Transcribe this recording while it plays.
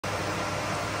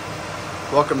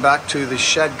Welcome back to the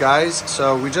shed, guys.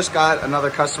 So we just got another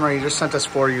customer. He just sent us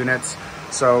 4 units.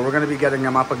 So we're going to be getting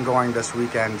them up and going this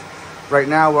weekend. Right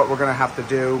now, what we're going to have to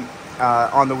do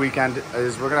on the weekend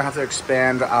is we're going to have to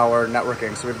expand our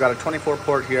networking. So we've got a 24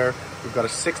 port here. We've got a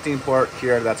 16 port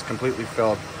here that's completely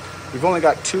filled. We've only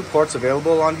got 2 ports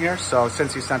available on here. So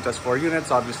since he sent us 4 units,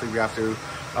 obviously we have to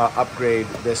upgrade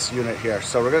this unit here.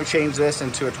 So we're going to change this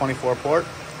into a 24 port.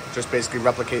 Just basically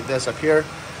replicate this up here,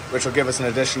 which will give us an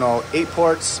additional 8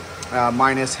 ports,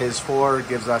 minus his 4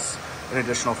 gives us an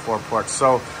additional 4 ports.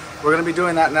 So we're gonna be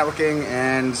doing that networking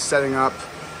and setting up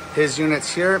his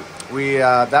units here.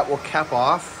 That will cap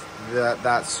off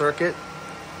that circuit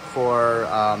for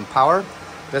power.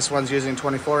 This one's using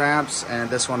 24 amps and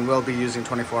this one will be using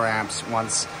 24 amps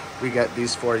once we get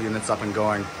these 4 units up and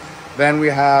going. Then we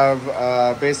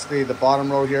have basically the bottom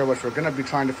row here, which we're gonna be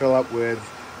trying to fill up with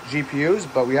GPUs,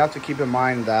 but we have to keep in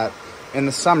mind that in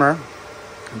the summer,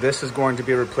 this is going to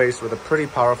be replaced with a pretty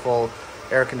powerful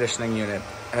air conditioning unit,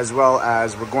 as well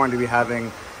as we're going to be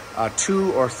having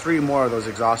 2 or 3 more of those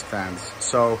exhaust fans.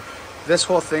 So this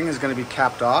whole thing is going to be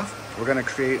capped off. We're going to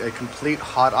create a complete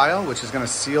hot aisle, which is going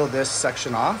to seal this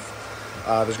section off.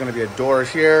 There's going to be a door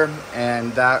here,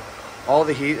 and that all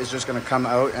the heat is just going to come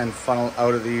out and funnel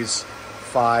out of these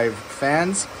 5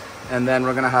 fans. And then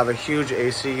we're going to have a huge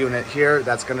AC unit here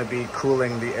that's going to be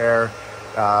cooling the air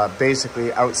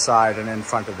basically outside and in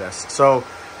front of this. So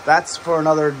that's for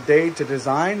another day to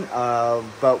design,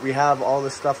 but we have all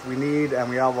the stuff we need and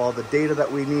we have all the data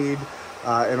that we need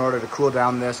in order to cool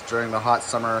down this during the hot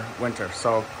summer winter.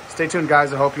 So stay tuned,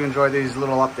 guys. I hope you enjoy these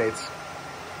little updates.